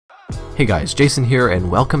Hey guys, Jason here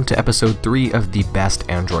and welcome to episode 3 of the best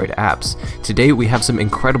Android apps. Today we have some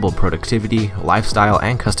incredible productivity, lifestyle,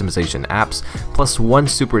 and customization apps, plus one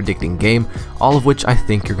super addicting game, all of which I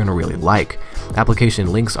think you're going to really like.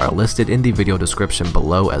 Application links are listed in the video description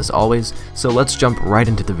below as always, so let's jump right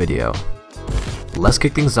into the video. Let's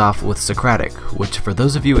kick things off with Socratic, which for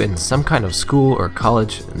those of you in some kind of school or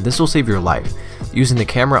college, this will save your life. Using the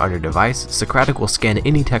camera on your device, Socratic will scan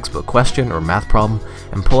any textbook question or math problem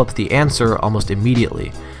and pull up the answer almost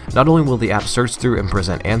immediately. Not only will the app search through and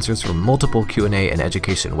present answers from multiple Q&A and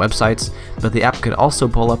education websites, but the app can also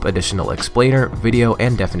pull up additional explainer, video,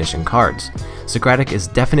 and definition cards. Socratic is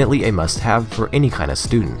definitely a must-have for any kind of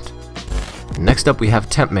student. Next up we have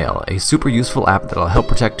TapMail, a super useful app that will help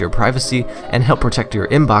protect your privacy and help protect your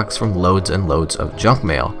inbox from loads and loads of junk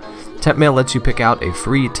mail. TapMail lets you pick out a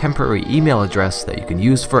free temporary email address that you can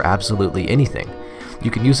use for absolutely anything.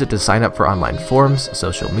 You can use it to sign up for online forums,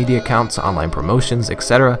 social media accounts, online promotions,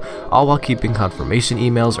 etc., all while keeping confirmation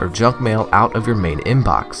emails or junk mail out of your main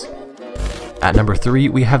inbox. At number 3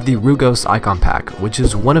 we have the Rugose icon pack, which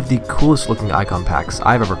is one of the coolest looking icon packs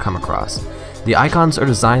I've ever come across. The icons are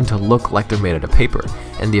designed to look like they're made out of paper,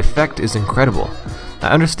 and the effect is incredible. I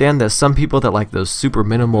understand that some people that like those super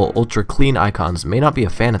minimal, ultra clean icons may not be a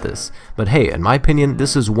fan of this, but hey, in my opinion,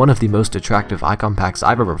 this is one of the most attractive icon packs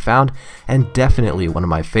I've ever found, and definitely one of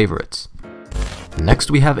my favorites.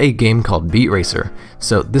 Next we have a game called Beat Racer.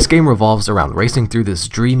 So this game revolves around racing through this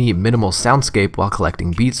dreamy, minimal soundscape while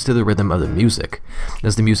collecting beats to the rhythm of the music.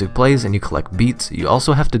 As the music plays and you collect beats, you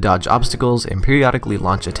also have to dodge obstacles and periodically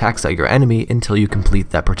launch attacks at your enemy until you complete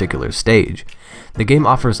that particular stage. The game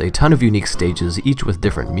offers a ton of unique stages, each with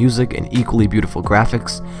different music and equally beautiful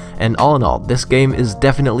graphics, and all in all, this game is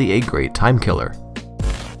definitely a great time killer.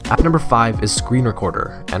 App number 5 is Screen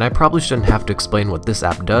Recorder, and I probably shouldn't have to explain what this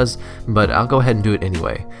app does, but I'll go ahead and do it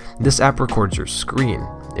anyway. This app records your screen.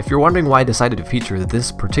 If you're wondering why I decided to feature this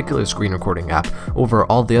particular screen recording app over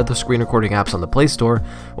all the other screen recording apps on the Play Store,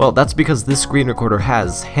 well, that's because this screen recorder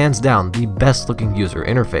has, hands down, the best looking user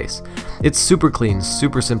interface. It's super clean,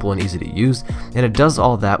 super simple and easy to use, and it does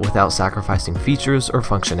all that without sacrificing features or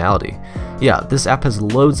functionality. Yeah, this app has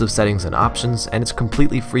loads of settings and options, and it's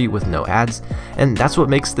completely free with no ads, and that's what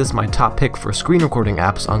makes this my top pick for screen recording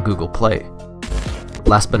apps on Google Play.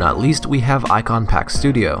 Last but not least, we have Icon Pack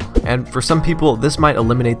Studio, and for some people this might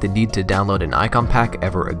eliminate the need to download an icon pack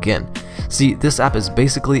ever again. See, this app is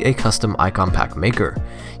basically a custom icon pack maker.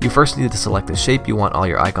 You first need to select the shape you want all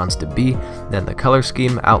your icons to be, then the color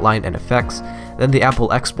scheme, outline, and effects. Then the app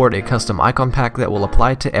will export a custom icon pack that will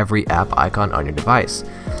apply to every app icon on your device.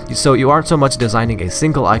 So you aren't so much designing a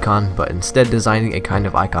single icon, but instead designing a kind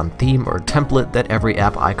of icon theme or template that every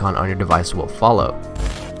app icon on your device will follow.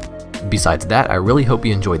 Besides that, I really hope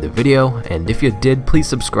you enjoyed the video, and if you did, please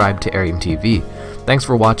subscribe to AeriumTV. Thanks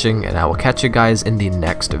for watching, and I will catch you guys in the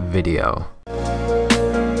next video.